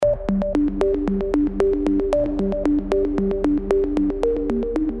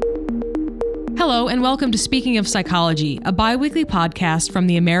Hello, and welcome to Speaking of Psychology, a bi-weekly podcast from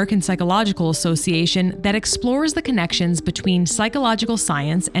the American Psychological Association that explores the connections between psychological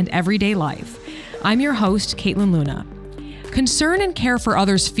science and everyday life. I'm your host, Caitlin Luna. Concern and care for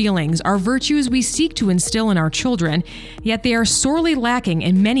others' feelings are virtues we seek to instill in our children, yet they are sorely lacking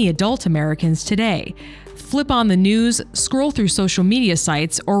in many adult Americans today. Flip on the news, scroll through social media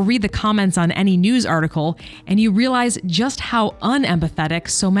sites, or read the comments on any news article, and you realize just how unempathetic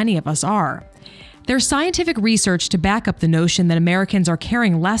so many of us are. There's scientific research to back up the notion that Americans are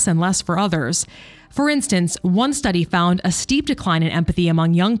caring less and less for others. For instance, one study found a steep decline in empathy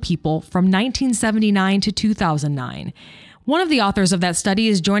among young people from 1979 to 2009. One of the authors of that study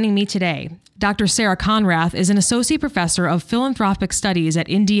is joining me today. Dr. Sara Konrath is an associate professor of philanthropic studies at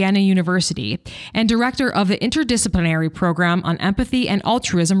Indiana University and director of the interdisciplinary program on empathy and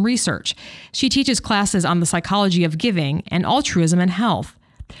altruism research. She teaches classes on the psychology of giving and altruism and health.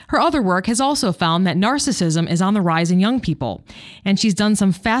 Her other work has also found that narcissism is on the rise in young people, and she's done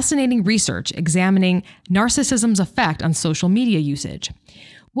some fascinating research examining narcissism's effect on social media usage.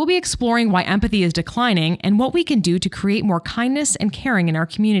 We'll be exploring why empathy is declining and what we can do to create more kindness and caring in our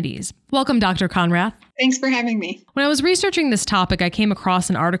communities. Welcome, Dr. Konrath. Thanks for having me. When I was researching this topic, I came across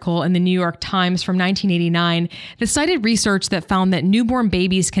an article in the New York Times from 1989 that cited research that found that newborn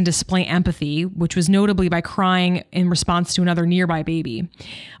babies can display empathy, which was notably by crying in response to another nearby baby.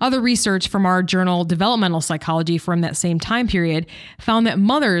 Other research from our journal Developmental Psychology from that same time period found that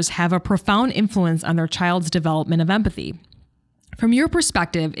mothers have a profound influence on their child's development of empathy. From your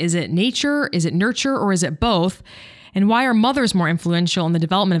perspective, is it nature, is it nurture, or is it both? And why are mothers more influential in the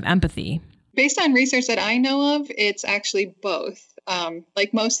development of empathy? Based on research that I know of, it's actually both.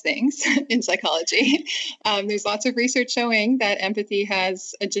 Like most things in psychology, there's lots of research showing that empathy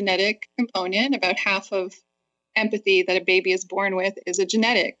has a genetic component. About half of empathy that a baby is born with is a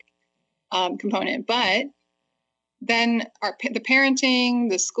genetic component. But then the parenting,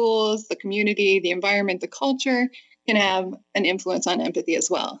 the schools, the community, the environment, the culture can have an influence on empathy as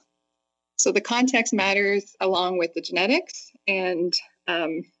well. So the context matters along with the genetics. And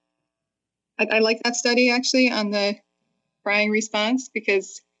I like that study actually on the crying response,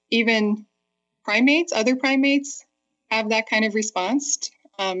 because even other primates have that kind of response.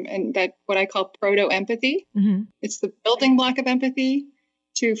 And that what I call proto-empathy. Mm-hmm. It's the building block of empathy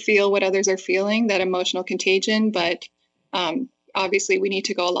to feel what others are feeling, that emotional contagion. But obviously we need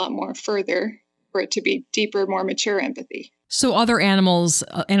to go a lot more further for it to be deeper, more mature empathy. So other animals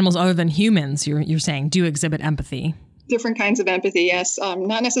other than humans, you're saying, do exhibit empathy? Different kinds of empathy, yes.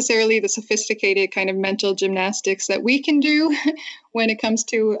 Not necessarily the sophisticated kind of mental gymnastics that we can do when it comes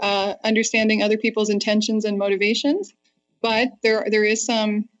to understanding other people's intentions and motivations. But there is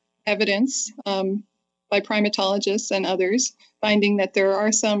some evidence by primatologists and others finding that there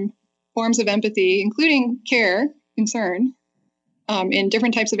are some forms of empathy, including care, concern, in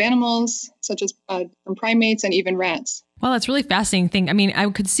different types of animals, such as from primates and even rats. Well, that's a really fascinating thing. I mean, I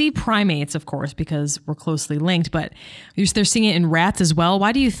could see primates, of course, because we're closely linked, but they're seeing it in rats as well.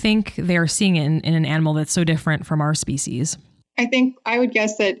 Why do you think they're seeing it in an animal that's so different from our species? I think I would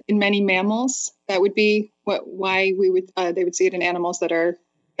guess that in many mammals, that would be why they would see it in animals that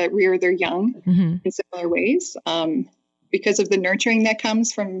rear their young mm-hmm. in similar ways, because of the nurturing that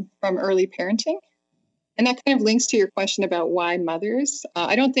comes from early parenting. And that kind of links to your question about why mothers.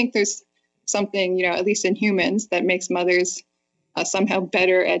 I don't think there's something, at least in humans, that makes mothers somehow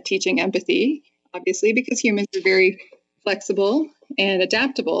better at teaching empathy, obviously, because humans are very flexible and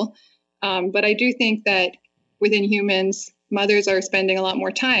adaptable. But I do think that within humans, mothers are spending a lot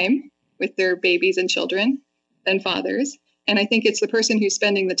more time with their babies and children than fathers. And I think it's the person who's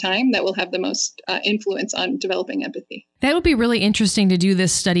spending the time that will have the most influence on developing empathy. That would be really interesting to do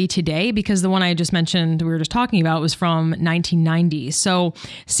this study today, because the one I just mentioned, we were just talking about, was from 1990. So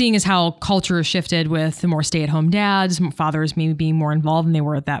seeing as how culture has shifted with the more stay-at-home dads, fathers maybe being more involved than they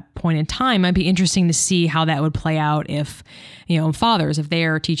were at that point in time, might be interesting to see how that would play out if, fathers, if they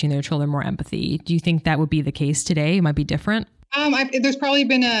are teaching their children more empathy. Do you think that would be the case today? It might be different? There's probably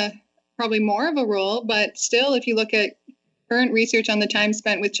been probably more of a role, but still, if you look at current research on the time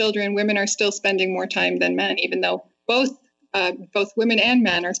spent with children, women are still spending more time than men, even though both women and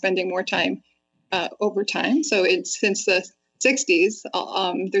men are spending more time over time. So it's since the 60s,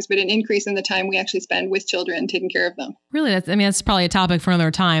 there's been an increase in the time we actually spend with children taking care of them. Really, that's probably a topic for another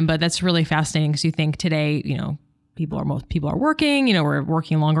time, but that's really fascinating because you think today, most people are working, we're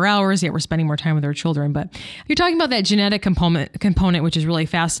working longer hours, yet we're spending more time with our children. But you're talking about that genetic component, which is really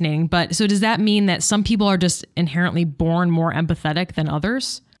fascinating. But so does that mean that some people are just inherently born more empathetic than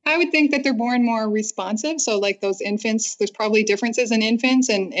others? I would think that they're more and more responsive. So like those infants, there's probably differences in infants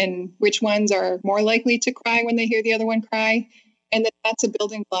and which ones are more likely to cry when they hear the other one cry. And that's a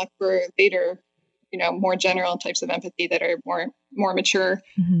building block for later, more general types of empathy that are more mature.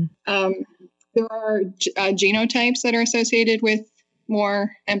 Mm-hmm. There are genotypes that are associated with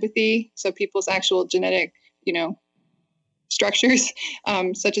more empathy. So people's actual genetic, structures,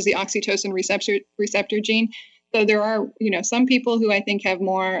 such as the oxytocin receptor gene. So there are, some people who I think have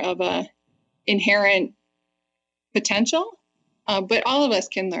more of a inherent potential, but all of us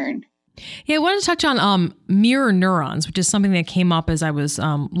can learn. Yeah, I want to touch on mirror neurons, which is something that came up as I was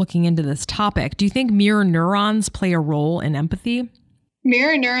looking into this topic. Do you think mirror neurons play a role in empathy?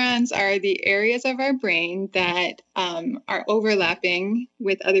 Mirror neurons are the areas of our brain that are overlapping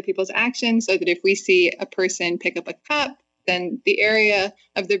with other people's actions, so that if we see a person pick up a cup, then the area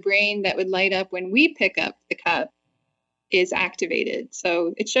of the brain that would light up when we pick up the cup is activated.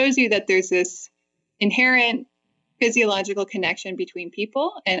 So it shows you that there's this inherent physiological connection between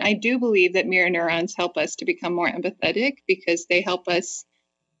people. And I do believe that mirror neurons help us to become more empathetic because they help us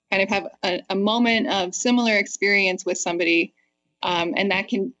kind of have a moment of similar experience with somebody. And that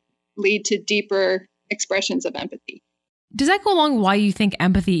can lead to deeper expressions of empathy. Does that go along why you think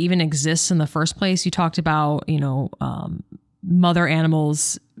empathy even exists in the first place? You talked about, mother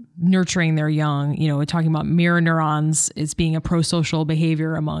animals nurturing their young, talking about mirror neurons as being a pro-social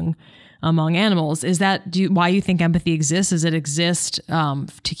behavior among animals. Is that why you think empathy exists? Does it exist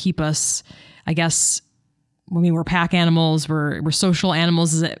to keep us, I guess, we're pack animals, we're social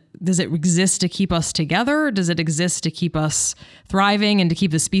animals. Does it exist to keep us together? Does it exist to keep us thriving and to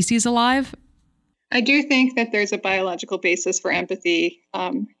keep the species alive? I do think that there's a biological basis for empathy,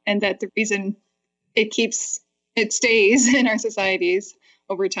 and that the reason it stays in our societies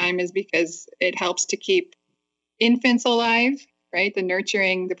over time is because it helps to keep infants alive, right?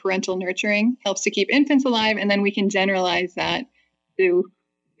 The parental nurturing helps to keep infants alive, and then we can generalize that to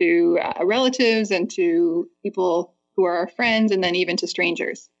relatives and to people who are our friends, and then even to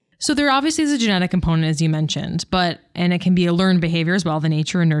strangers. So there obviously is a genetic component, as you mentioned, and it can be a learned behavior as well, the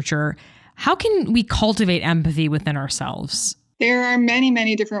nature and nurture. How can we cultivate empathy within ourselves? There are many,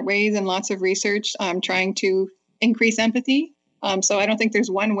 many different ways and lots of research trying to increase empathy. So I don't think there's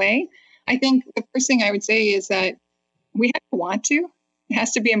one way. I think the first thing I would say is that we have to want to. It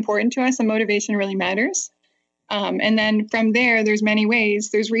has to be important to us, and motivation really matters. And then from there's many ways.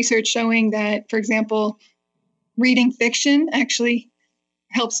 There's research showing that, for example, reading fiction actually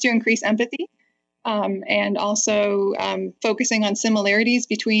helps to increase empathy. And also focusing on similarities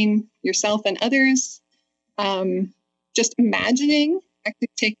between yourself and others. Just actually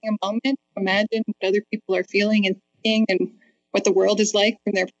taking a moment to imagine what other people are feeling and thinking and what the world is like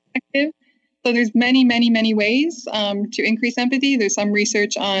from their perspective. So there's many, many, many ways to increase empathy. There's some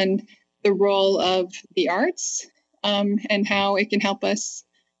research on the role of the arts and how it can help us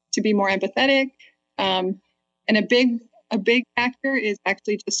to be more empathetic. And a big factor is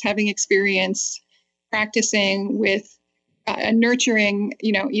actually just having experience practicing with nurturing,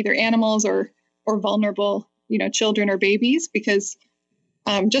 either animals or vulnerable, children or babies, because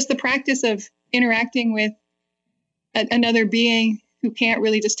just the practice of interacting with another being who can't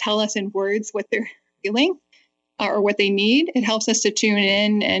really just tell us in words what they're feeling or what they need, it helps us to tune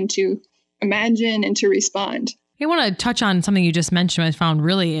in and to imagine and to respond. I want to touch on something you just mentioned I found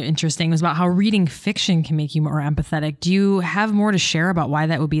really interesting, was about how reading fiction can make you more empathetic. Do you have more to share about why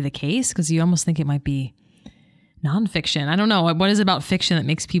that would be the case? Because you almost think it might be nonfiction. I don't know. What is it about fiction that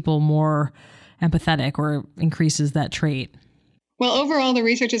makes people more empathetic or increases that trait? Well, overall, the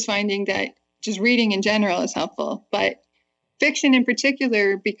research is finding that just reading in general is helpful, but fiction in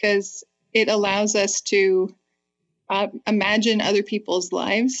particular, because it allows us to imagine other people's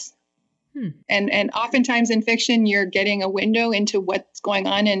lives. And oftentimes in fiction, you're getting a window into what's going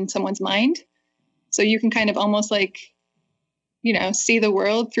on in someone's mind. So you can kind of almost see the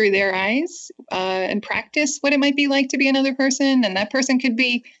world through their eyes and practice what it might be like to be another person. And that person could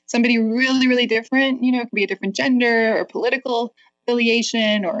be somebody really, really different. It could be a different gender or political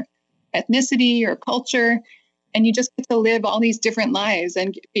affiliation or ethnicity or culture. And you just get to live all these different lives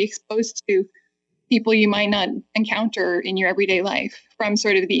and be exposed to people you might not encounter in your everyday life from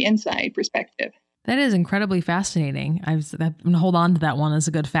sort of the inside perspective. That is incredibly fascinating. I'm going to hold on to that one as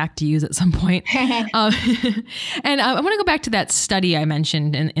a good fact to use at some point. And I want to go back to that study I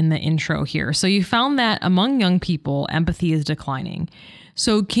mentioned in the intro here. So you found that among young people, empathy is declining.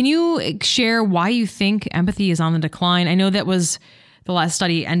 So can you share why you think empathy is on the decline? I know that was the last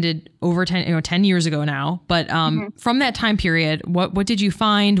study ended over 10 years ago now. But from that time period, what did you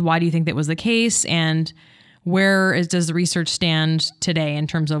find? Why do you think that was the case? And does the research stand today in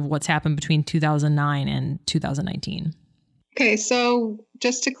terms of what's happened between 2009 and 2019? Okay, so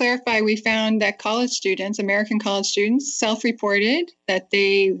just to clarify, we found that American college students, self-reported that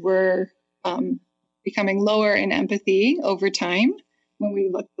they were becoming lower in empathy over time when we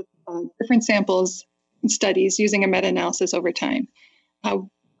looked at different samples and studies using a meta-analysis over time.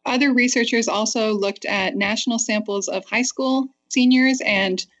 Other researchers also looked at national samples of high school seniors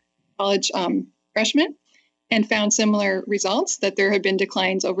and college freshmen and found similar results, that there have been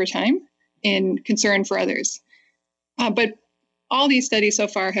declines over time in concern for others. But all these studies so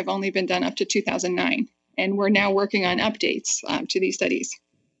far have only been done up to 2009, and we're now working on updates to these studies.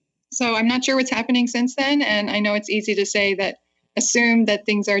 So I'm not sure what's happening since then, and I know it's easy to say that, assume that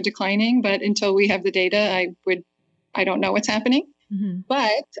things are declining, but until we have the data, I don't know what's happening. Mm-hmm.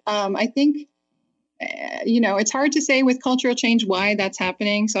 But I think, it's hard to say with cultural change why that's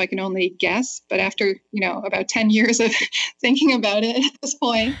happening, so I can only guess. But after, about 10 years of thinking about it at this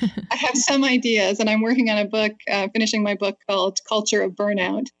point, I have some ideas, and I'm working on a book, finishing my book called Culture of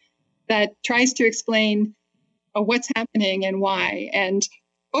Burnout, that tries to explain what's happening and why. And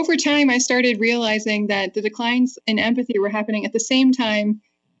over time, I started realizing that the declines in empathy were happening at the same time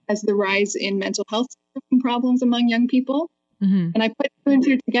as the rise in mental health problems among young people. Mm-hmm. And I put two and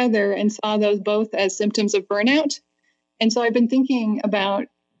two together and saw those both as symptoms of burnout. And so I've been thinking about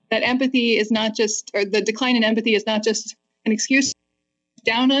that empathy is not just, or the decline in empathy is not just an excuse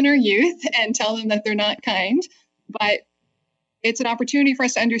down on our youth and tell them that they're not kind, but it's an opportunity for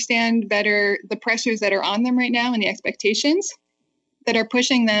us to understand better the pressures that are on them right now and the expectations that are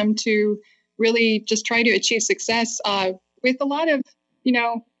pushing them to really just try to achieve success with a lot of,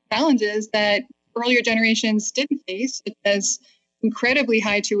 challenges that earlier generations didn't face, such as incredibly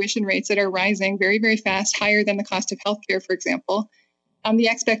high tuition rates that are rising very, very fast, higher than the cost of healthcare, for example. The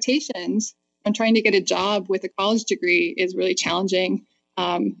expectations on trying to get a job with a college degree is really challenging.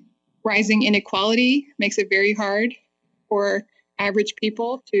 Rising inequality makes it very hard for average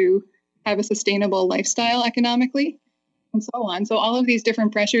people to have a sustainable lifestyle economically, and so on. So all of these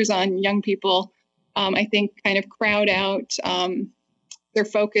different pressures on young people, I think, kind of crowd out their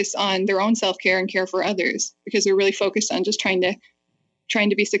focus on their own self-care and care for others, because they're really focused on just trying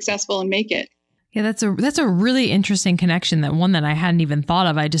to be successful and make it. Yeah, that's a really interesting connection, that one that I hadn't even thought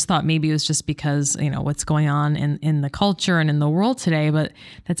of. I just thought maybe it was just because, what's going on in the culture and in the world today, but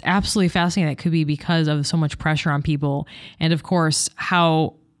that's absolutely fascinating. That could be because of so much pressure on people. And of course,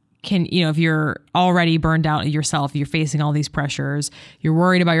 how can, if you're already burned out yourself, you're facing all these pressures, you're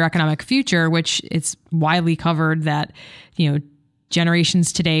worried about your economic future, which it's widely covered that,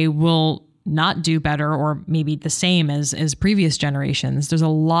 generations today will not do better or maybe the same as previous generations. There's a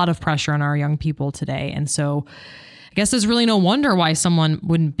lot of pressure on our young people today. And so I guess there's really no wonder why someone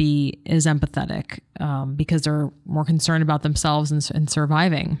wouldn't be as empathetic, because they're more concerned about themselves and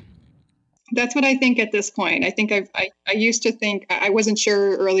surviving. That's what I think at this point. I think I used to think, I wasn't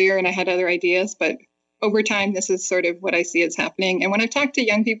sure earlier and I had other ideas, but over time, this is sort of what I see as happening. And when I've talked to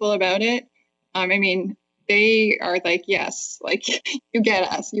young people about it, they are like, yes, like, you get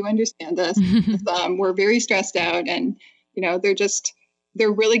us, you understand us. We're very stressed out, and,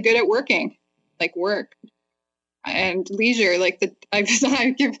 they're really good at working, like work and leisure. Like I've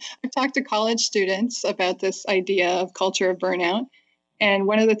talked to college students about this idea of culture of burnout. And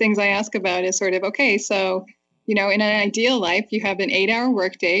one of the things I ask about is sort of, okay, so, in an ideal life, you have an 8-hour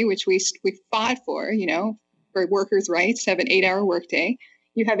workday, which we fought for workers' rights to have an 8-hour workday.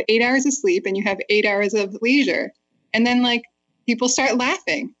 You have 8 hours of sleep and you have 8 hours of leisure. And then people start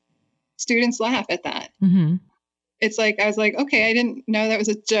laughing. Students laugh at that. Mm-hmm. It's like, I was like, okay, I didn't know that was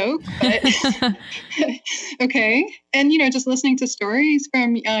a joke, but okay. And, just listening to stories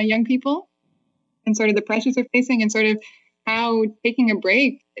from young people and sort of the pressures they're facing and sort of how taking a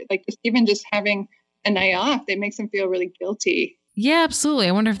break, like just having a night off, it makes them feel really guilty. Yeah, absolutely.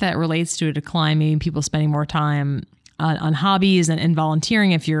 I wonder if that relates to a decline, maybe people spending more time on hobbies and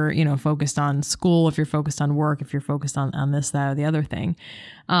volunteering, if you're, focused on school, if you're focused on work, if you're focused on this, that, or the other thing.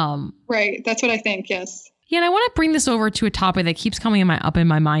 Right. That's what I think. Yes. Yeah. And I want to bring this over to a topic that keeps coming up in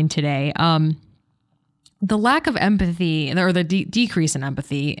my mind today. The lack of empathy, or the decrease in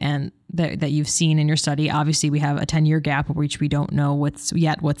empathy, and that you've seen in your study. Obviously, we have a 10-year gap of which we don't know what's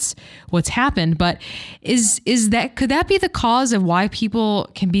happened. But could that be the cause of why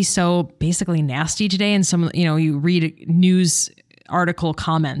people can be so basically nasty today? And some, you read news article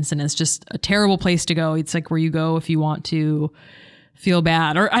comments, and it's just a terrible place to go. It's like where you go if you want to feel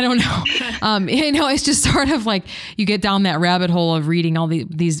bad, or I don't know. It's just sort of like you get down that rabbit hole of reading all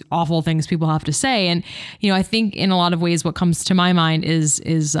these awful things people have to say. And, I think in a lot of ways, what comes to my mind is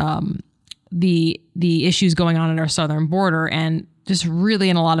the the issues going on at our southern border. And just really,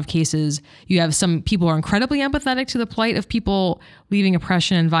 in a lot of cases, you have some people who are incredibly empathetic to the plight of people leaving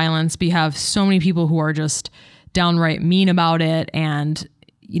oppression and violence, but you have so many people who are just downright mean about it and,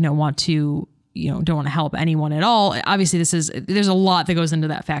 want to, don't want to help anyone at all. Obviously, there's a lot that goes into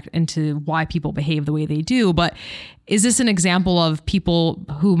that fact, into why people behave the way they do. But is this an example of people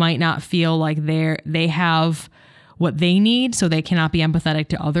who might not feel like they have what they need, so they cannot be empathetic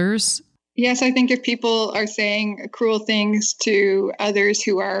to others? Yes, I think if people are saying cruel things to others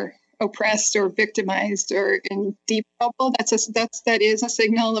who are oppressed or victimized or in deep trouble, that is a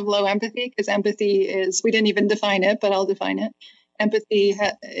signal of low empathy, because empathy is, we didn't even define it, but I'll define it. Empathy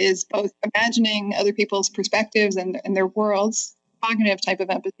is both imagining other people's perspectives and their worlds, cognitive type of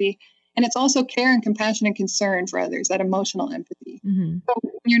empathy, and it's also care and compassion and concern for others, that emotional empathy. Mm-hmm. So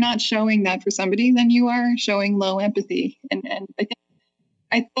when you're not showing that for somebody, then you are showing low empathy. And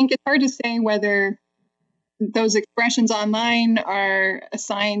I think it's hard to say whether those expressions online are a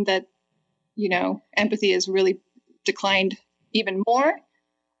sign that, empathy has really declined even more,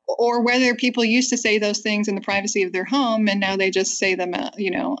 or whether people used to say those things in the privacy of their home and now they just say them,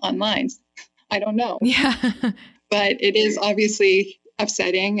 online. I don't know. Yeah. But it is obviously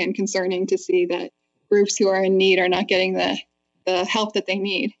upsetting and concerning to see that groups who are in need are not getting the help that they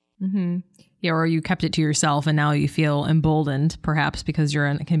need. Mm-hmm. Yeah, or you kept it to yourself and now you feel emboldened, perhaps because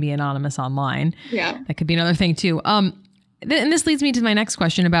can be anonymous online. Yeah. That could be another thing too. And this leads me to my next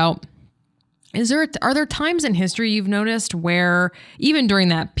question about, are there times in history you've noticed where, even during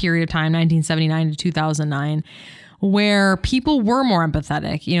that period of time, 1979 to 2009, where people were more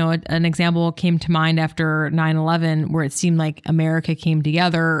empathetic? An example came to mind after 9/11, where it seemed like America came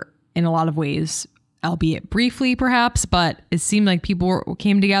together in a lot of ways, albeit briefly perhaps, but it seemed like people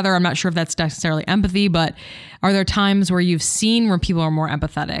came together. I'm not sure if that's necessarily empathy, but are there times where you've seen where people are more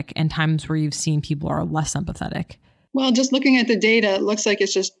empathetic and times where you've seen people are less empathetic? Well, just looking at the data, it looks like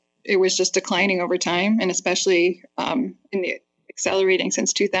it was just declining over time, and especially in the accelerating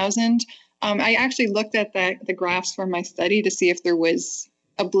since 2000. I actually looked at the graphs from my study to see if there was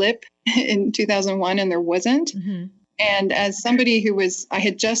a blip in 2001, and there wasn't. Mm-hmm. And as somebody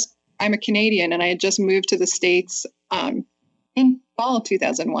I'm a Canadian, and I had just moved to the States in fall of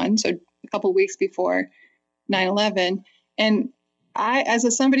 2001, so a couple of weeks before 9/11. And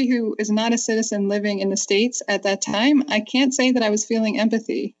as somebody who is not a citizen living in the States at that time, I can't say that I was feeling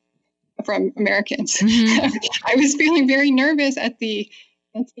empathy from Americans. Mm-hmm. I was feeling very nervous at the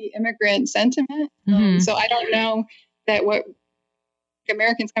anti-immigrant sentiment. Mm-hmm. So I don't know that what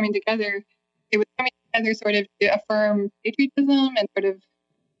Americans coming together, it was coming together sort of to affirm patriotism and sort of,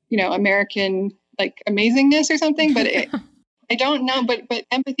 American like amazingness or something. But I don't know. But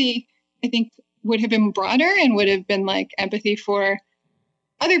empathy, I think, would have been broader and would have been like empathy for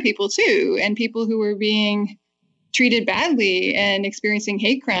other people too, and people who were being treated badly and experiencing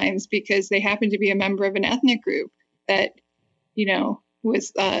hate crimes because they happened to be a member of an ethnic group that,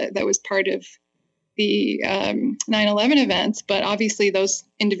 was part of the 9/11 events. But obviously those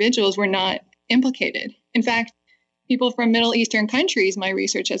individuals were not implicated. In fact, people from Middle Eastern countries, my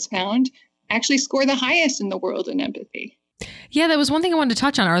research has found, actually score the highest in the world in empathy. Yeah, that was one thing I wanted to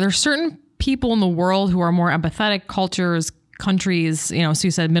touch on. Are there certain people in the world who are more empathetic, cultures, countries, so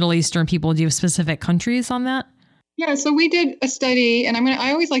you said Middle Eastern people, do you have specific countries on that? Yeah, so we did a study, and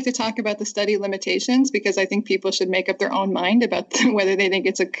I always like to talk about the study limitations because I think people should make up their own mind about whether they think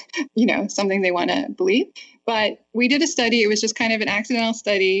it's something they want to believe. But we did a study. It was just kind of an accidental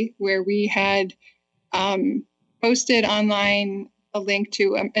study where we had posted online a link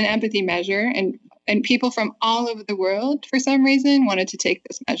to an empathy measure, and people from all over the world, for some reason, wanted to take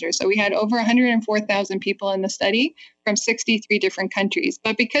this measure. So we had over 104,000 people in the study from 63 different countries.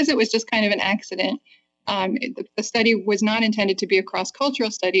 But because it was just kind of an accident, the study was not intended to be a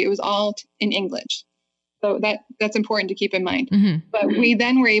cross-cultural study. It was all in English. So that's important to keep in mind. Mm-hmm. But we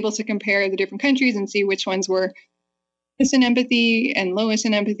then were able to compare the different countries and see which ones were highest in empathy and lowest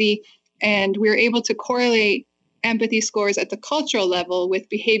in empathy. And we were able to correlate empathy scores at the cultural level with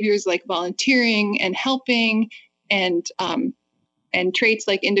behaviors like volunteering and helping and traits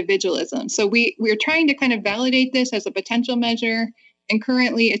like individualism. So we're trying to kind of validate this as a potential measure. And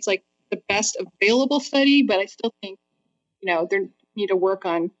currently it's like the best available study, but I still think, they need to work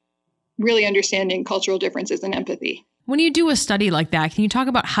on really understanding cultural differences in empathy. When you do a study like that, can you talk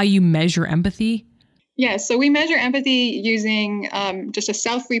about how you measure empathy? Yes. So we measure empathy using just a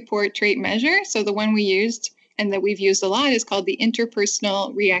self-report trait measure. So the one we used and that we've used a lot is called the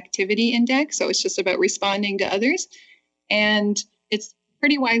Interpersonal Reactivity Index. So it's just about responding to others. And it's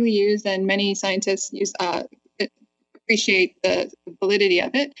pretty widely used, and many scientists appreciate the validity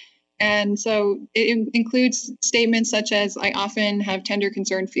of it. And so it includes statements such as, I often have tender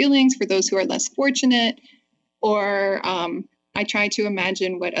concerned feelings for those who are less fortunate, or I try to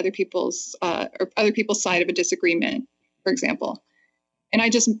imagine what other people's side of a disagreement, for example. And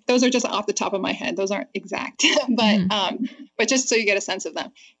those are just off the top of my head. Those aren't exact, but just so you get a sense of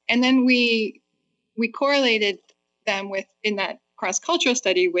them. And then we correlated them in that cross-cultural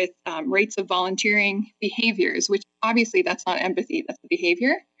study with rates of volunteering behaviors, which obviously that's not empathy, that's a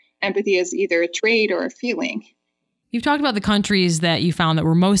behavior. Empathy is either a trait or a feeling. You've talked about the countries that you found that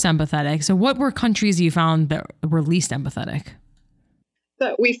were most empathetic. So what were countries you found that were least empathetic?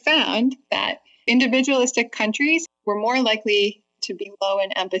 So we found that individualistic countries were more likely to be low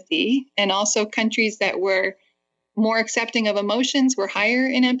in empathy, and also countries that were more accepting of emotions were higher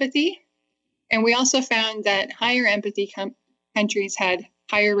in empathy. And we also found that higher empathy countries had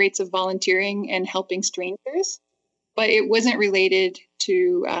higher rates of volunteering and helping strangers, but it wasn't related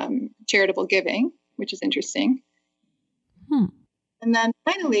to charitable giving, which is interesting. And then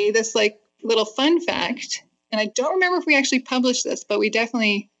finally, this little fun fact, and I don't remember if we actually published this, but I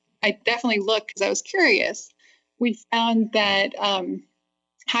definitely looked because I was curious. We found that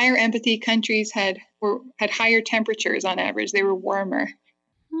higher empathy countries had higher temperatures on average. They were warmer.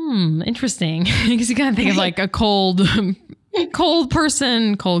 Interesting. Because you kind of think of like a cold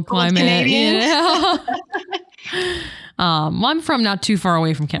person, cold climate. Canadians. Well, I'm from not too far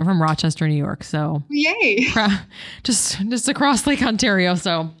away from Rochester, New York. So yay, just across Lake Ontario.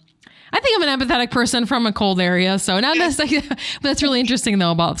 So I think I'm an empathetic person from a cold area. So not necessarily, but that's really interesting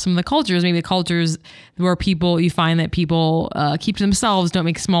though about some of the cultures. Maybe the cultures where you find that people keep to themselves, don't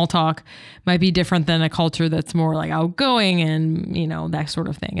make small talk, might be different than a culture that's more like outgoing and that sort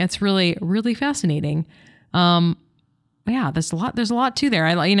of thing. It's really, really fascinating. Yeah, there's a lot to there.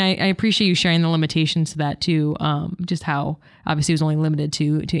 I appreciate you sharing the limitations to that too. Just how obviously it was only limited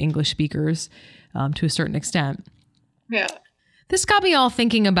to English speakers to a certain extent. Yeah. This got me all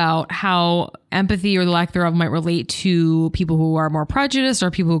thinking about how empathy or the lack thereof might relate to people who are more prejudiced or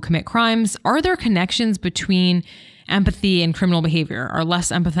people who commit crimes. Are there connections between empathy and criminal behavior? Are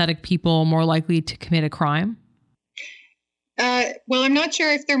less empathetic people more likely to commit a crime? Well, I'm not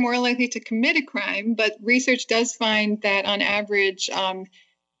sure if they're more likely to commit a crime, but research does find that on average,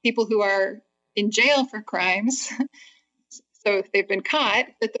 people who are in jail for crimes, so if they've been caught,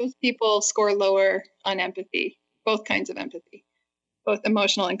 that those people score lower on empathy, both kinds of empathy, both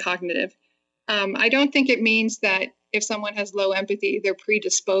emotional and cognitive. I don't think it means that if someone has low empathy, they're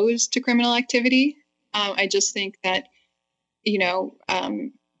predisposed to criminal activity. I just think that,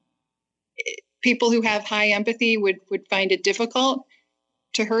 people who have high empathy would find it difficult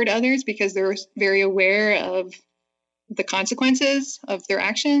to hurt others because they're very aware of the consequences of their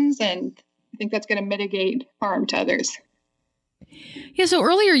actions. And I think that's going to mitigate harm to others. Yeah. So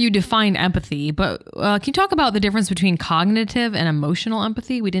earlier you defined empathy, but can you talk about the difference between cognitive and emotional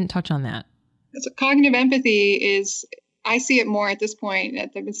empathy? We didn't touch on that. So cognitive empathy is, I see it more at this point,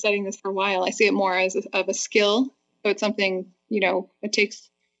 I've been studying this for a while, I see it more as of a skill. So it's something, it takes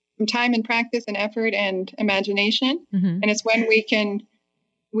some time and practice and effort and imagination. Mm-hmm. And it's when we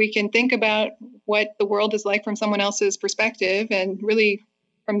can think about what the world is like from someone else's perspective and really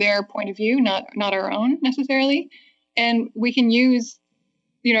from their point of view, not our own necessarily. And we can use,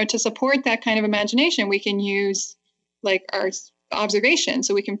 to support that kind of imagination, we can use like our observation.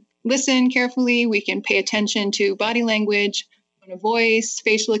 So we can listen carefully. We can pay attention to body language, tone of voice,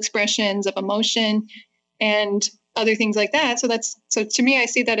 facial expressions of emotion, and other things like that. So to me, I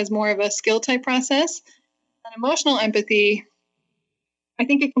see that as more of a skill type process. And emotional empathy, I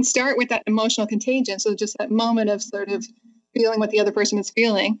think it can start with that emotional contagion. So just that moment of sort of feeling what the other person is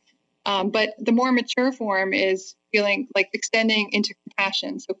feeling. But the more mature form is feeling like extending into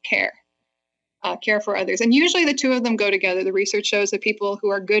compassion. So care for others. And usually the two of them go together. The research shows that people who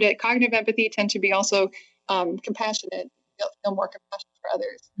are good at cognitive empathy tend to be also compassionate, feel more compassion for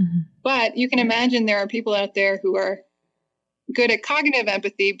others. Mm-hmm. But you can imagine there are people out there who are good at cognitive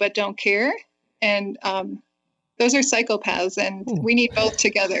empathy but don't care. And those are psychopaths, and we need both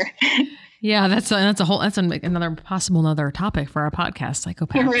together. Yeah, that's another topic for our podcast,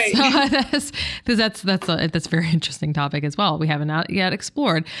 psychopaths. Right. That's a very interesting topic as well. We haven't yet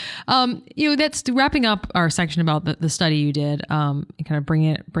explored. That's wrapping up our section about the study you did. And kind of bring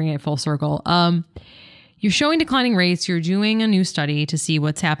it full circle. You're showing declining rates. You're doing a new study to see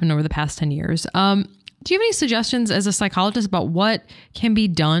what's happened over the past 10 years. Do you have any suggestions as a psychologist about what can be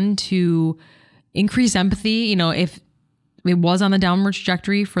done to increase empathy? If it was on the downward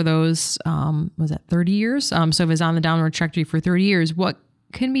trajectory for those, 30 years? So if it's on the downward trajectory for 30 years, what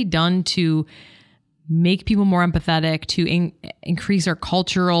can be done to make people more empathetic, to increase our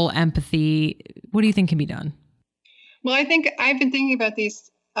cultural empathy? What do you think can be done? Well, I think I've been thinking about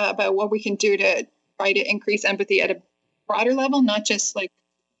these, about what we can do to try to increase empathy at a broader level, not just like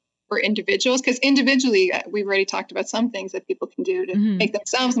for individuals, because individually we've already talked about some things that people can do to make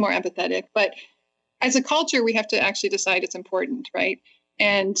themselves more empathetic. But as a culture, we have to actually decide it's important, right?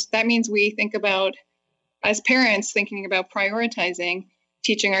 And that means we think about, as parents, thinking about prioritizing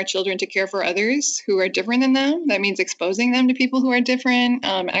teaching our children to care for others who are different than them. That means exposing them to people who are different,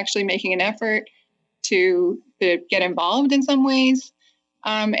 actually making an effort to get involved in some ways.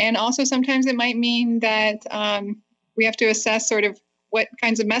 And also sometimes it might mean that we have to assess sort of what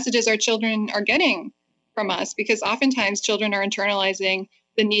kinds of messages our children are getting from us, because oftentimes children are internalizing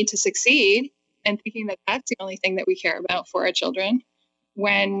the need to succeed and thinking that that's the only thing that we care about for our children,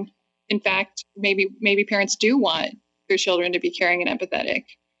 when in fact, maybe parents do want their children to be caring and empathetic.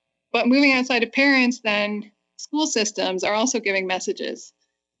 But moving outside of parents, then school systems are also giving messages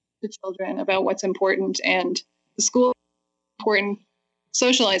to children about what's important, and the school is an important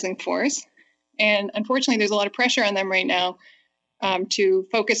socializing force. And unfortunately, there's a lot of pressure on them right now to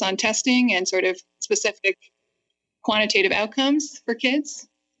focus on testing and sort of specific quantitative outcomes for kids.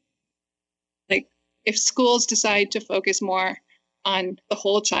 Like if schools decide to focus more on the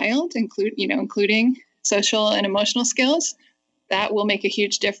whole child, including social and emotional skills, that will make a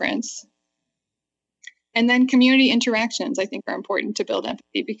huge difference. And then community interactions, I think, are important to build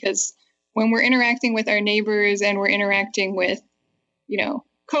empathy, because when we're interacting with our neighbors and we're interacting with,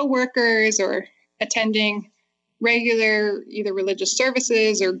 coworkers or attending regular either religious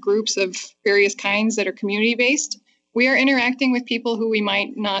services or groups of various kinds that are community-based, we are interacting with people who we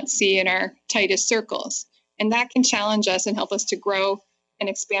might not see in our tightest circles. And that can challenge us and help us to grow and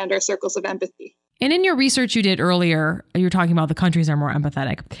expand our circles of empathy. And in your research you did earlier, you were talking about the countries that are more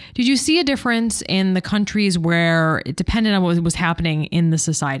empathetic. Did you see a difference in the countries where it depended on what was happening in the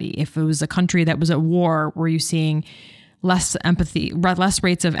society? If it was a country that was at war, were you seeing less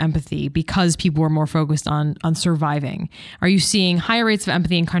rates of empathy because people were more focused on surviving? Are you seeing higher rates of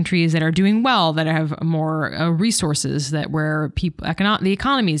empathy in countries that are doing well, that have more resources, where the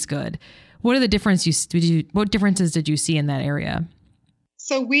economy is good? What are the what differences did you see in that area?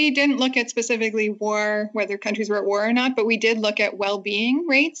 So we didn't look at specifically war, whether countries were at war or not, but we did look at well-being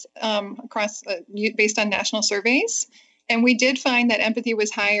rates across based on national surveys. And we did find that empathy was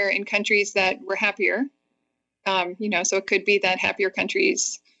higher in countries that were happier. So it could be that happier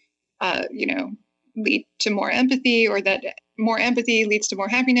countries, lead to more empathy, or that more empathy leads to more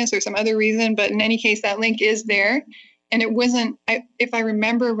happiness, or some other reason. But in any case, that link is there. And it wasn't, if I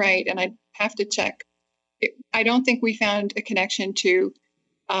remember right, and I'd have to check, I don't think we found a connection to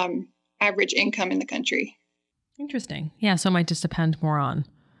average income in the country. Interesting. Yeah, so it might just depend more on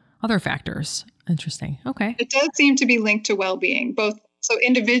other factors. Interesting. Okay. It does seem to be linked to well-being, both. So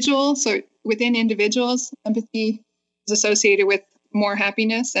within individuals, empathy is associated with more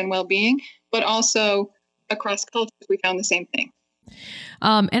happiness and well-being, but also across cultures, we found the same thing.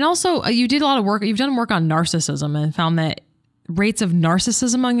 And also, you did a lot of work. You've done work on narcissism and found that rates of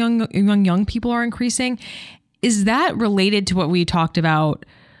narcissism among young people are increasing. Is that related to what we talked about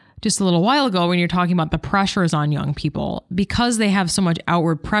just a little while ago when you're talking about the pressures on young people? Because they have so much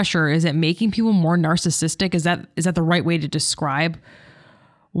outward pressure, is it making people more narcissistic? Is that the right way to describe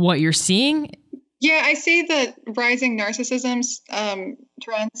what you're seeing? Yeah, I see the rising narcissism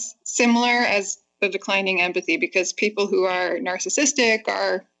trends similar as the declining empathy, because people who are narcissistic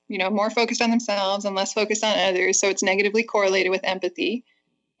are, more focused on themselves and less focused on others. So it's negatively correlated with empathy.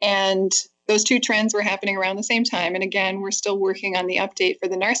 And those two trends were happening around the same time. And again, we're still working on the update for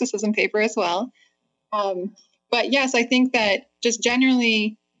the narcissism paper as well. But yes, I think that just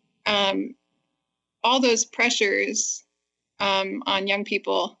generally, all those pressures on young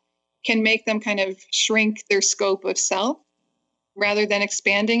people can make them kind of shrink their scope of self rather than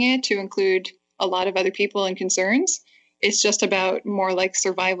expanding it to include a lot of other people and concerns. It's just about more like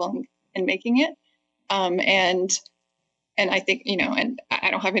survival and making it. And I think, and I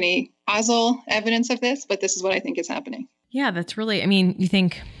don't have any causal evidence of this, but this is what I think is happening. Yeah, that's really, you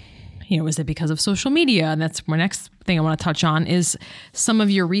think, is it because of social media? And that's my next thing I want to touch on is some of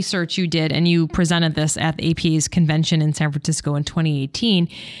your research you did, and you presented this at the APA's convention in San Francisco in 2018.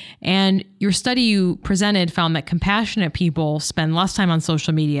 And your study you presented found that compassionate people spend less time on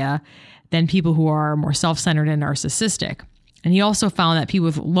social media than people who are more self-centered and narcissistic. And he also found that people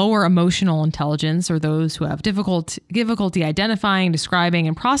with lower emotional intelligence, or those who have difficulty identifying, describing,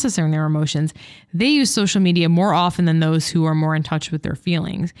 and processing their emotions, they use social media more often than those who are more in touch with their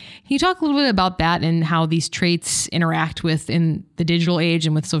feelings. Can you talk a little bit about that and how these traits interact in the digital age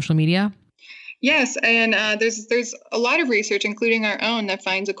and with social media? Yes, and there's a lot of research, including our own, that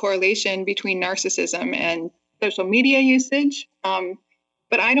finds a correlation between narcissism and social media usage.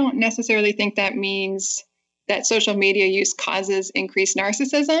 But I don't necessarily think that means that social media use causes increased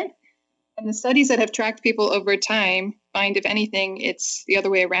narcissism. And the studies that have tracked people over time find, if anything, it's the other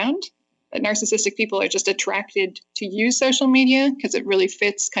way around. That narcissistic people are just attracted to use social media because it really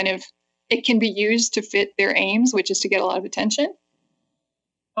fits it can be used to fit their aims, which is to get a lot of attention.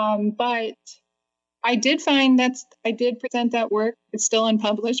 But I did I did present that work. It's still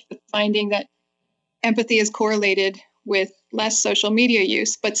unpublished, but finding that empathy is correlated with less social media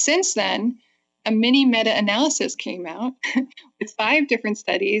use. But since then, a mini meta-analysis came out with 5 different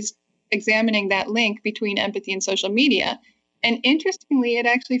studies examining that link between empathy and social media. And interestingly, it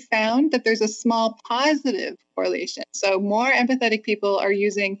actually found that there's a small positive correlation. So more empathetic people are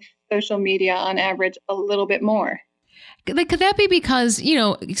using social media on average a little bit more. Could that be because,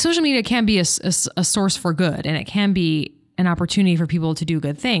 social media can be a source for good, and it can be an opportunity for people to do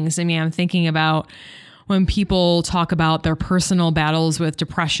good things? I mean, I'm thinking about when people talk about their personal battles with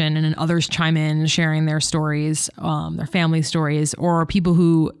depression and then others chime in sharing their stories, their family stories, or people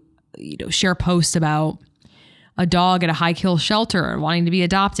who, share posts about a dog at a high kill shelter wanting to be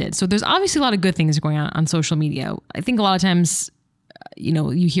adopted. So there's obviously a lot of good things going on social media. I think a lot of times,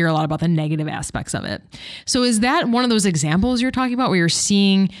 you hear a lot about the negative aspects of it. So is that one of those examples you're talking about where you're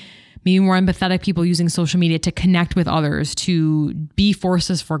seeing maybe more empathetic people using social media to connect with others, to be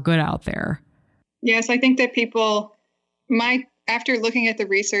forces for good out there? Yes, I think that after looking at the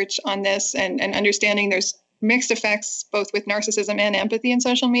research on this and understanding there's mixed effects both with narcissism and empathy in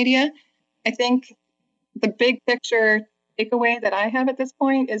social media, I think the big picture takeaway that I have at this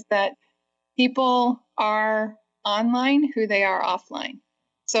point is that people are online who they are offline.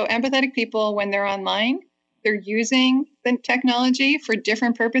 So empathetic people, when they're online, they're using the technology for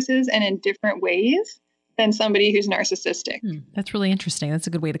different purposes and in different ways than somebody who's narcissistic. That's really interesting. That's a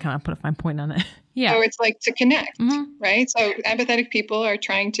good way to kind of put a fine point on it. Yeah. So it's like to connect, right? So empathetic people are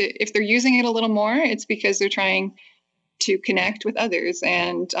trying to, if they're using it a little more, it's because they're trying to connect with others.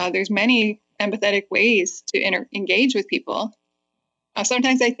 And there's many empathetic ways to engage with people.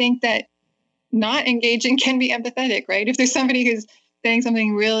 Sometimes I think that not engaging can be empathetic, right? If there's somebody who's saying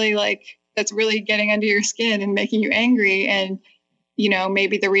something really that's really getting under your skin and making you angry, and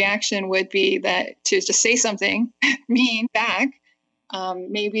maybe the reaction would be that to just say something mean back,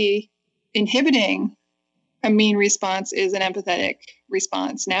 maybe inhibiting a mean response is an empathetic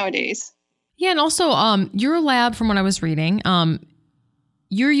response nowadays. Yeah, and also your lab, from what I was reading,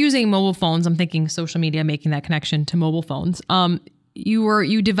 you're using mobile phones. I'm thinking social media, making that connection to mobile phones.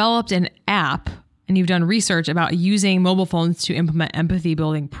 You developed an app, and you've done research about using mobile phones to implement empathy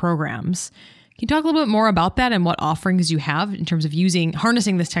building programs. Can you talk a little bit more about that and what offerings you have in terms of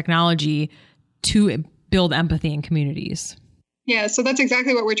harnessing this technology to build empathy in communities? Yeah, so that's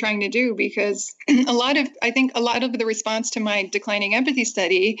exactly what we're trying to do, because I think a lot of the response to my declining empathy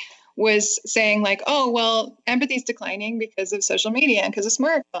study was saying empathy is declining because of social media and because of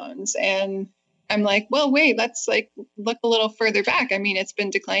smartphones. And I'm like, well, wait, let's look a little further back. I mean, it's been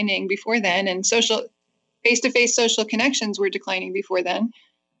declining before then, and face-to-face social connections were declining before then.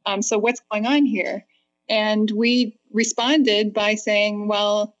 So what's going on here? And we responded by saying,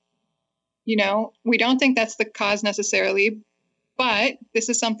 well, we don't think that's the cause necessarily, but this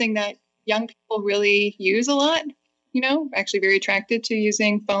is something that young people really use a lot, actually very attracted to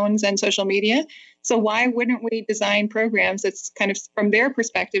using phones and social media. So why wouldn't we design programs that's kind of, from their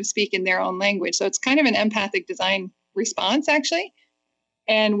perspective, speak in their own language? So it's kind of an empathic design response, actually.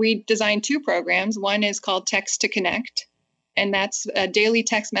 And we designed 2 programs. One is called Text to Connect, and that's daily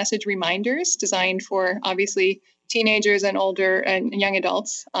text message reminders designed for, obviously, teenagers and older and young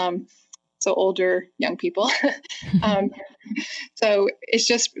adults. So older young people. So it's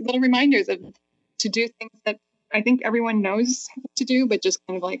just little reminders to do things that I think everyone knows what to do, but just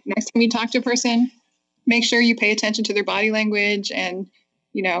kind of next time you talk to a person, make sure you pay attention to their body language and,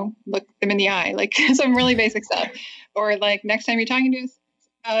 look them in the eye, some really basic stuff. Or next time you're talking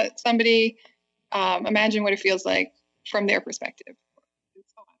to somebody, imagine what it feels like from their perspective.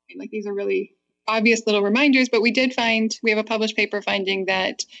 These are really obvious little reminders, but we have a published paper finding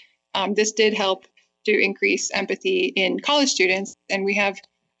that this did help to increase empathy in college students. And we have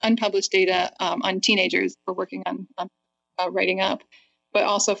unpublished data on teenagers we're working on writing up, but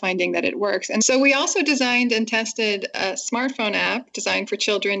also finding that it works. And so we also designed and tested a smartphone app designed for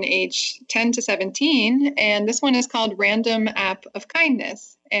children age 10 to 17. And this one is called Random App of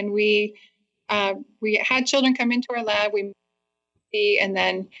Kindness. And we had children come into our lab, and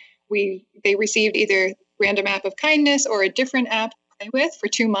then they received either Random App of Kindness or a different app to play with for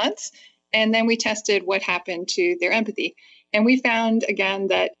 2 months. And then we tested what happened to their empathy. And we found, again,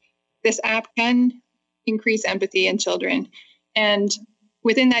 that this app can increase empathy in children. And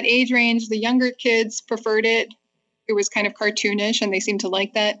within that age range, the younger kids preferred it. It was kind of cartoonish, and they seemed to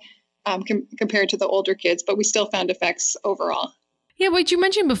like that compared to the older kids. But we still found effects overall. Yeah, what you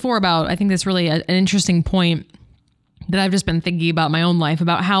mentioned before about, I think that's really an interesting point that I've just been thinking about my own life,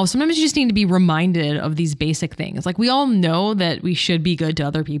 about how sometimes you just need to be reminded of these basic things. Like, we all know that we should be good to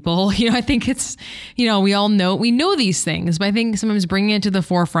other people. I think it's, we know these things, but I think sometimes bringing it to the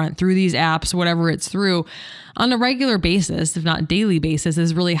forefront through these apps, whatever it's through, on a regular basis, if not daily basis,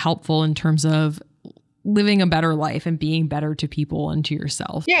 is really helpful in terms of living a better life and being better to people and to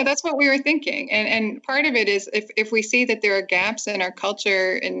yourself. Yeah, that's what we were thinking. And part of it is if we see that there are gaps in our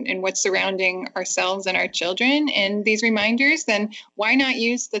culture and what's surrounding ourselves and our children and these reminders, then why not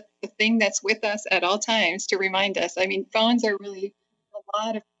use the thing that's with us at all times to remind us? I mean, phones are really a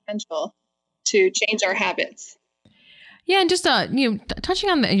lot of potential to change our habits. Yeah, and just touching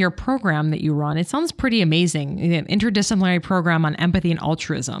on your program that you run, it sounds pretty amazing. An interdisciplinary program on empathy and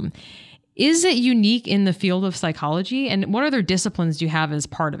altruism. Is it unique in the field of psychology? And what other disciplines do you have as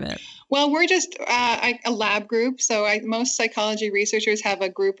part of it? Well, we're just a lab group. So most psychology researchers have a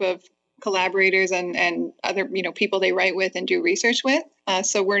group of collaborators and other people they write with and do research with.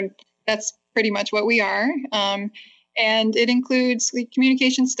 That's pretty much what we are. And it includes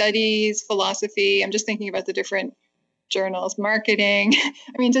communication studies, philosophy. I'm just thinking about the different journals, marketing.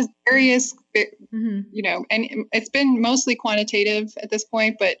 I mean, just various, and it's been mostly quantitative at this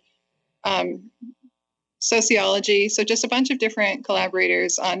point, but sociology. So just a bunch of different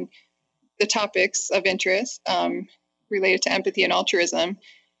collaborators on the topics of interest related to empathy and altruism.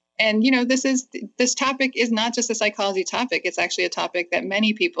 And, this topic is not just a psychology topic. It's actually a topic that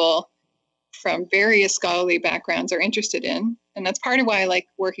many people from various scholarly backgrounds are interested in. And that's part of why I like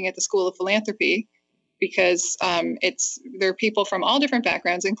working at the School of Philanthropy, because there are people from all different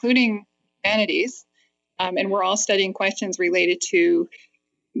backgrounds, including humanities. And we're all studying questions related to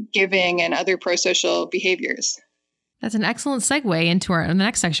giving and other pro-social behaviors. That's an excellent segue into the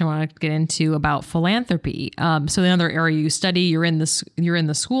next section I want to get into about philanthropy. So another area you study, you're in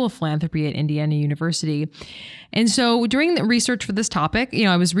the School of Philanthropy at Indiana University. And so during the research for this topic,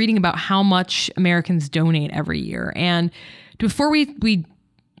 I was reading about how much Americans donate every year. And before we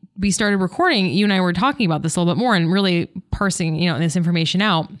started recording, you and I were talking about this a little bit more and really parsing, this information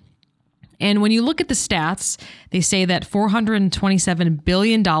out. And when you look at the stats, they say that $427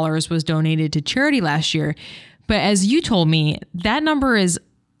 billion was donated to charity last year. But as you told me, that number is,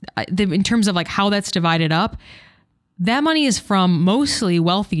 in terms of like how that's divided up, that money is from mostly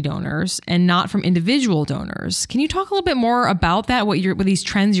wealthy donors and not from individual donors. Can you talk a little bit more about that? What these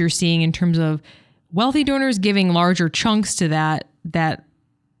trends you're seeing in terms of wealthy donors giving larger chunks to that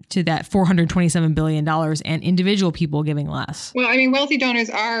 $427 billion and individual people giving less? Well, I mean, wealthy donors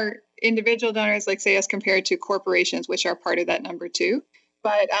are individual donors, like say as compared to corporations, which are part of that number too.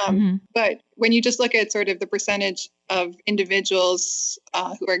 But but when you just look at sort of the percentage of individuals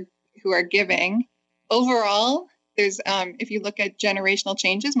who are giving overall, there's if you look at generational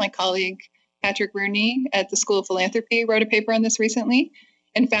changes, my colleague Patrick Rooney at the School of Philanthropy wrote a paper on this recently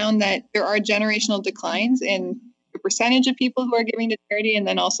and found that there are generational declines in the percentage of people who are giving to charity and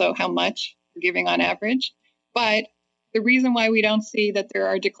then also how much they're giving on average. But the reason why we don't see that there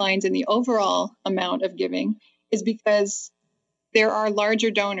are declines in the overall amount of giving is because there are larger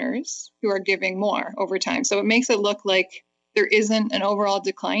donors who are giving more over time. So it makes it look like there isn't an overall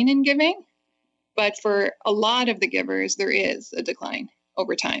decline in giving, but for a lot of the givers, there is a decline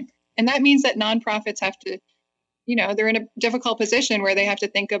over time. And that means that nonprofits have to, they're in a difficult position where they have to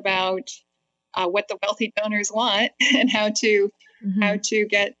think about what the wealthy donors want and how to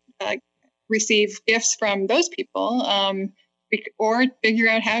get receive gifts from those people, or figure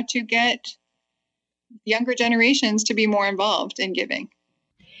out how to get younger generations to be more involved in giving.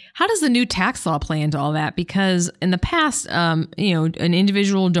 How does the new tax law play into all that? Because in the past, an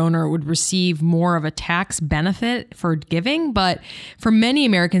individual donor would receive more of a tax benefit for giving. But for many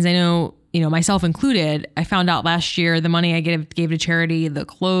Americans, I know, myself included, I found out last year the money I gave to charity, the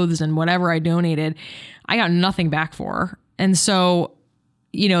clothes and whatever I donated, I got nothing back for. And so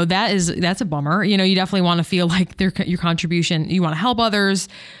that's a bummer. You definitely want to feel like your contribution, you want to help others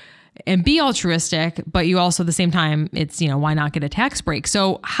and be altruistic, but you also at the same time, it's, why not get a tax break?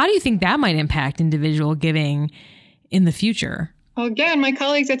 So how do you think that might impact individual giving in the future? Well, again, my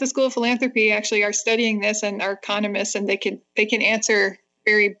colleagues at the School of Philanthropy actually are studying this and are economists, and they can answer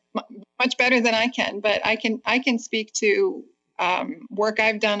very much better than I can, but I can speak to work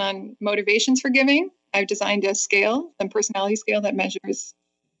I've done on motivations for giving. I've designed a personality scale that measures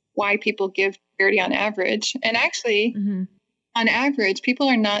why people give charity on average. And actually, on average, people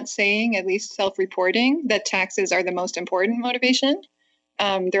are not saying, at least self-reporting, that taxes are the most important motivation.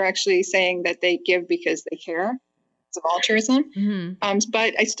 They're actually saying that they give because they care. It's of altruism.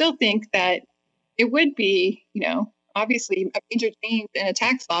 But I still think that it would be, obviously a major change in a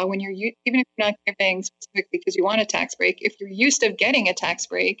tax law when even if you're not giving specifically because you want a tax break, if you're used to getting a tax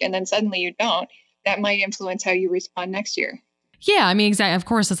break and then suddenly you don't, that might influence how you respond next year. Yeah, I mean, exactly. Of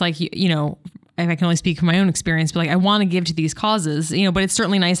course, it's like, and I can only speak from my own experience, but like I want to give to these causes, but it's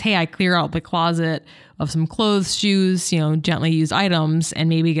certainly nice. Hey, I clear out the closet of some clothes, shoes, gently used items and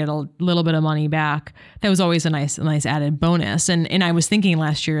maybe get a little bit of money back. That was always a nice added bonus. And I was thinking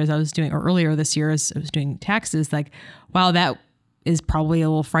last year or earlier this year as I was doing taxes, like, wow, that is probably a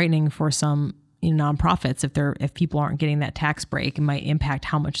little frightening for some nonprofits if people aren't getting that tax break. It might impact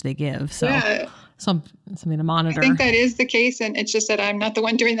how much they give. So yeah. Something to monitor. I think that is the case, and it's just that I'm not the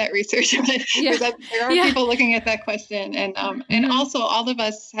one doing that research. But there are people looking at that question, and also all of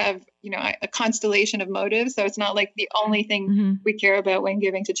us have a constellation of motives. So it's not like the only thing we care about when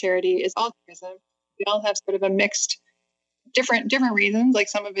giving to charity is altruism. We all have sort of a mixed, different reasons. Like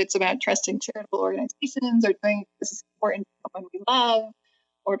some of it's about trusting charitable organizations, or doing this is important to someone we love,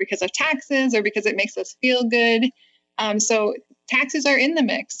 or because of taxes, or because it makes us feel good. So taxes are in the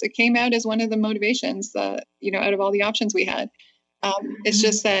mix. It came out as one of the motivations, out of all the options we had. It's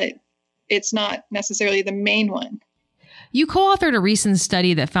just that it's not necessarily the main one. You co-authored a recent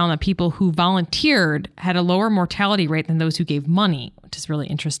study that found that people who volunteered had a lower mortality rate than those who gave money, which is really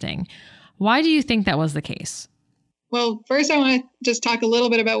interesting. Why do you think that was the case? Well, first I want to just talk a little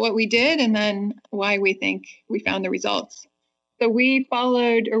bit about what we did and then why we think we found the results. So we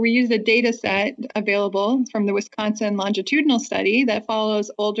used a data set available from the Wisconsin longitudinal study that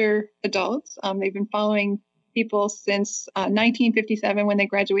follows older adults. They've been following people since 1957 when they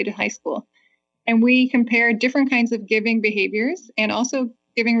graduated high school. And we compared different kinds of giving behaviors and also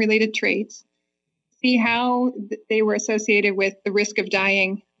giving related traits, see how they were associated with the risk of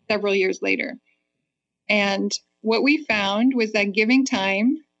dying several years later. And what we found was that giving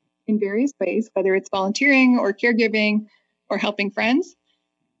time in various ways, whether it's volunteering or caregiving, or helping friends,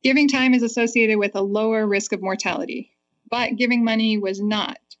 giving time is associated with a lower risk of mortality, but giving money was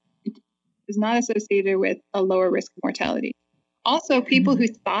not. It was not associated with a lower risk of mortality. Also, people who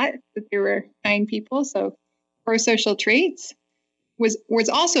thought that they were kind people, so prosocial traits, was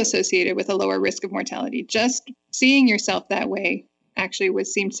also associated with a lower risk of mortality. Just seeing yourself that way actually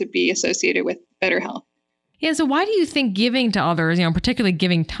seemed to be associated with better health. Yeah, so why do you think giving to others, particularly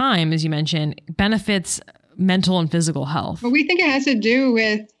giving time, as you mentioned, benefits mental and physical health? Well, we think it has to do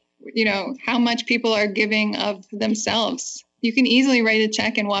with, how much people are giving of themselves. You can easily write a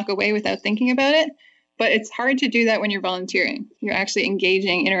check and walk away without thinking about it, but it's hard to do that when you're volunteering. You're actually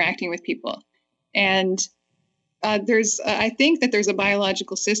interacting with people. And I think that there's a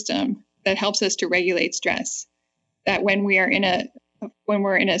biological system that helps us to regulate stress. That when we're in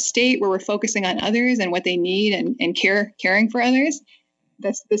a state where we're focusing on others and what they need and caring for others,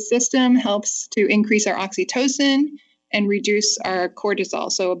 the system helps to increase our oxytocin and reduce our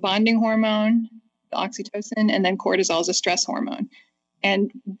cortisol. So a bonding hormone, the oxytocin, and then cortisol is a stress hormone.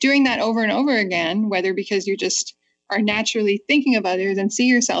 And doing that over and over again, whether because you just are naturally thinking of others and see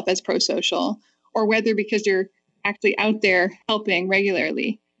yourself as prosocial, or whether because you're actually out there helping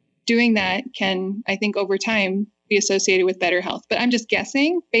regularly, doing that can, I think, over time be associated with better health. But I'm just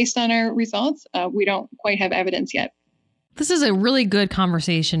guessing based on our results. We don't quite have evidence yet. This is a really good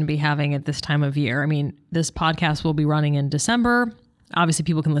conversation to be having at this time of year. I mean, this podcast will be running in December. Obviously,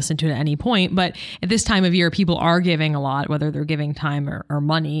 people can listen to it at any point, but at this time of year, people are giving a lot, whether they're giving time or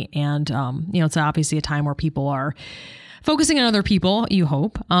money. And, it's obviously a time where people are focusing on other people, you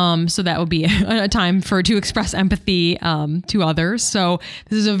hope. So that would be a time to express empathy to others. So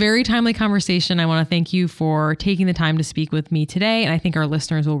this is a very timely conversation. I want to thank you for taking the time to speak with me today. And I think our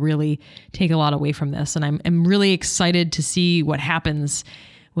listeners will really take a lot away from this. And I'm really excited to see what happens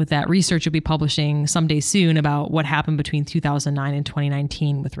with that research you'll be publishing someday soon about what happened between 2009 and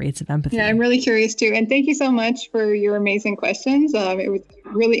 2019 with rates of empathy. Yeah, I'm really curious too. And thank you so much for your amazing questions. It was a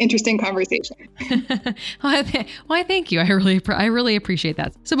really interesting conversation. Well, thank you. I really appreciate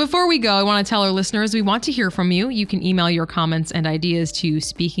that. So before we go, I want to tell our listeners we want to hear from you. You can email your comments and ideas to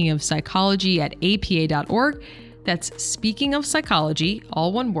speakingofpsychology@apa.org. That's Speaking of Psychology,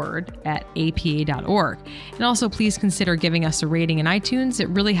 all one word, at apa.org. And also please consider giving us a rating in iTunes. It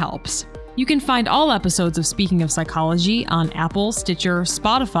really helps. You can find all episodes of Speaking of Psychology on Apple, Stitcher,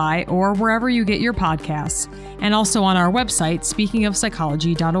 Spotify, or wherever you get your podcasts, and also on our website,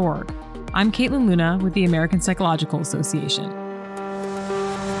 speakingofpsychology.org. I'm Caitlin Luna with the American Psychological Association.